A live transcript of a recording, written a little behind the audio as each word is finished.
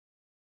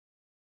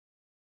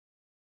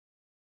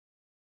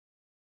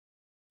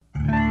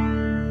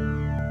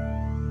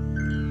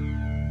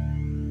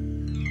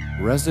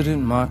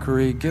Resident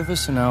mockery, give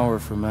us an hour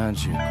for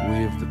magic.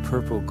 We of the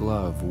purple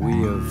glove,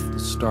 we of the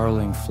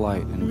starling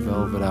flight and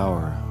velvet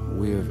hour,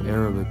 we of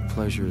Arabic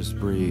pleasures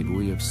breed,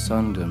 we of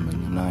sundom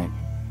in the night.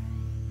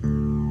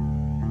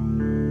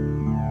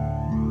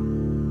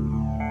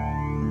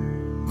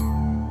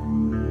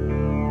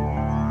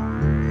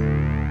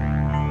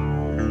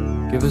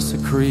 Give us a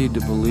creed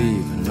to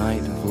believe, a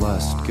night of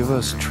lust, give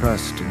us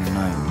trust in the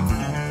night.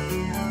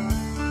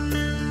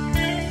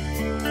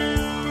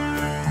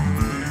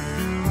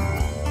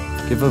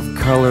 Give of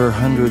color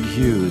 100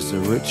 hues, a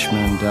rich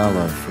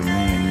mandala for me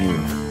and you.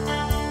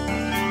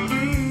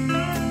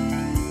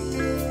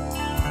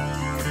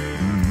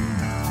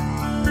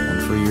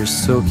 And for your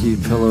silky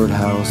pillowed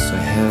house, a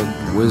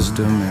head,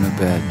 wisdom, and a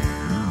bed.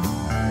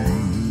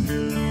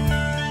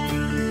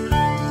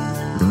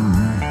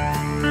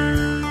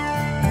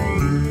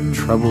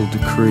 Troubled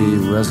decree,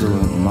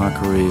 resolute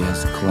mockery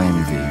has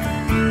claimed thee.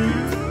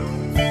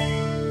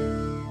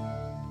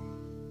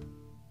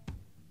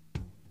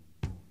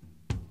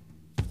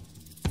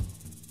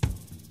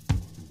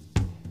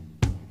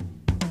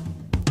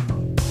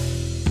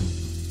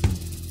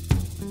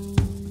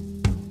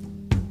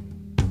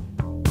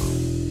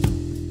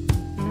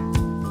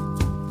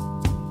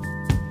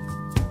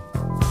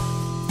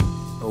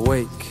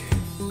 Awake.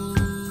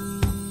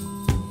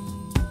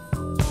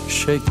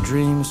 Shake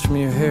dreams from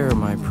your hair,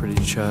 my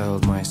pretty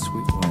child, my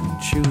sweet one.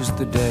 Choose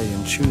the day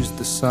and choose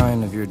the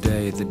sign of your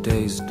day, the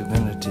day's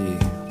divinity.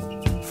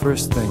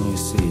 First thing you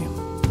see.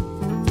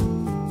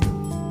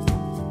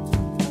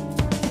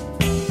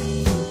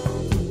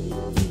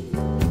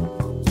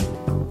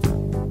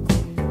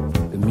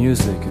 The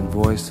music and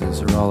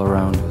voices are all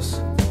around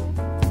us.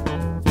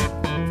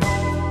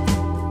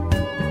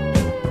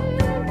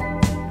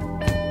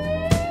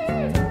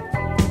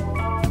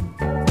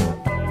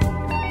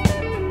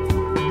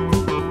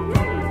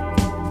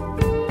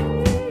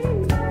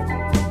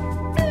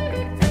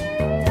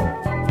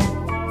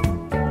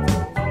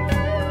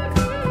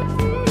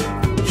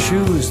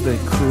 Choose, they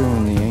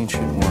croon, the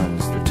ancient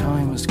ones, the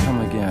time has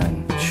come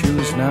again.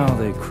 Choose now,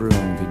 they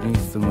croon,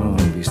 beneath the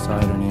moon,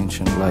 beside an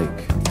ancient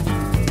lake.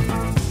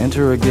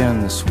 Enter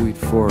again the sweet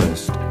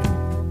forest,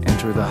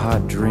 enter the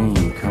hot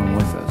dream, come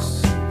with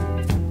us.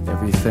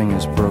 Everything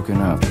is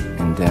broken up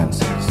in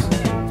dances.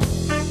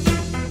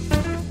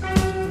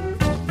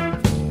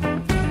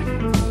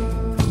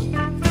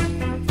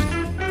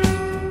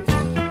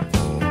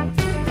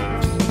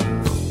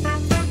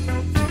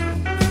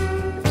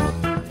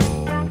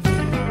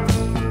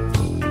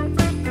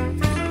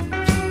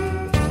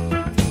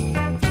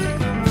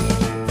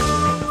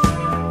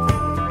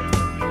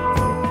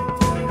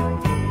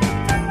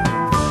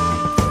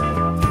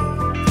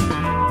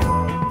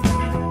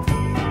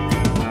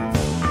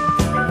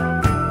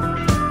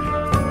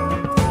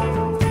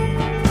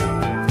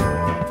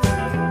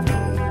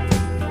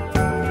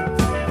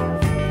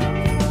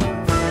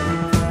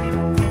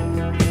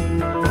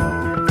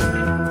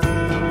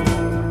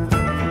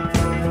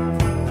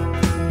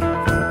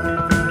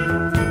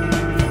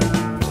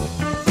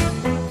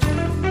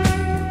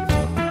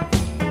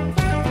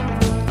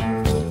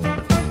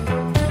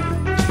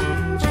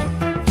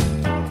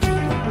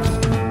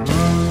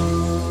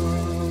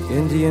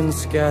 Indians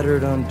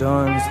scattered on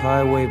dawn's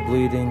highway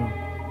bleeding,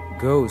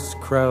 ghosts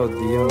crowd the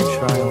young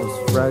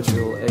child's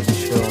fragile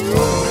eggshell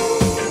mind.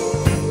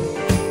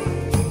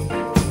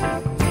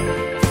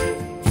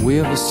 We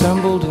have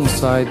assembled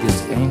inside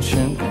this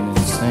ancient and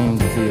insane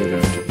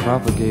theater to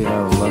propagate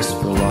our lust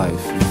for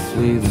life and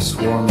flee the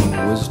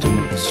swarming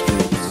wisdom of the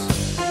streets.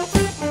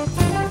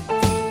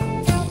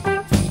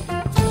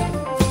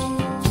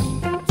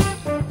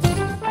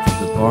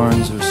 The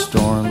barns are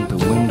stormed, the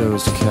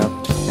windows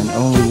kept, and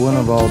only one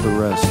of all the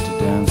rest to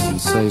dance and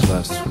save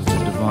us with the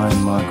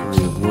divine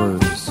mockery of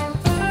words,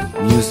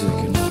 music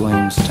and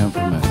flame's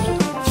temperament.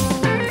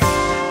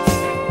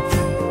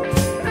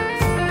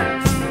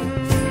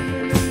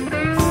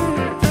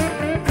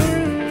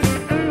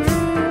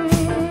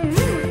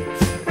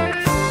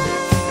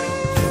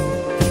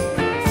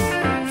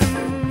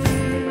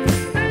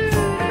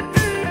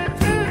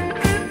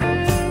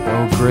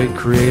 O great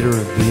creator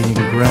of being,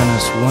 grant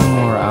us one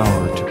more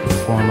hour to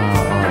perform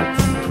our art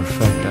and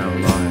perfect our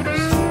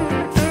lives.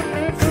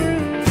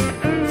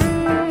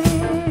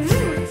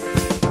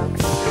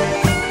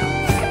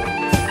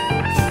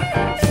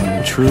 When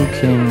the true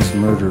king's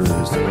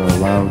murderers are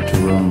allowed to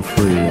roam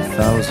free,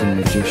 1,000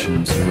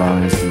 magicians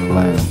arise in the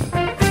land.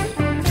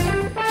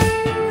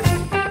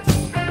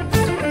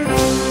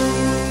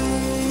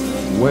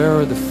 Where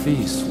are the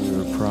feasts we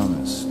were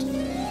promised?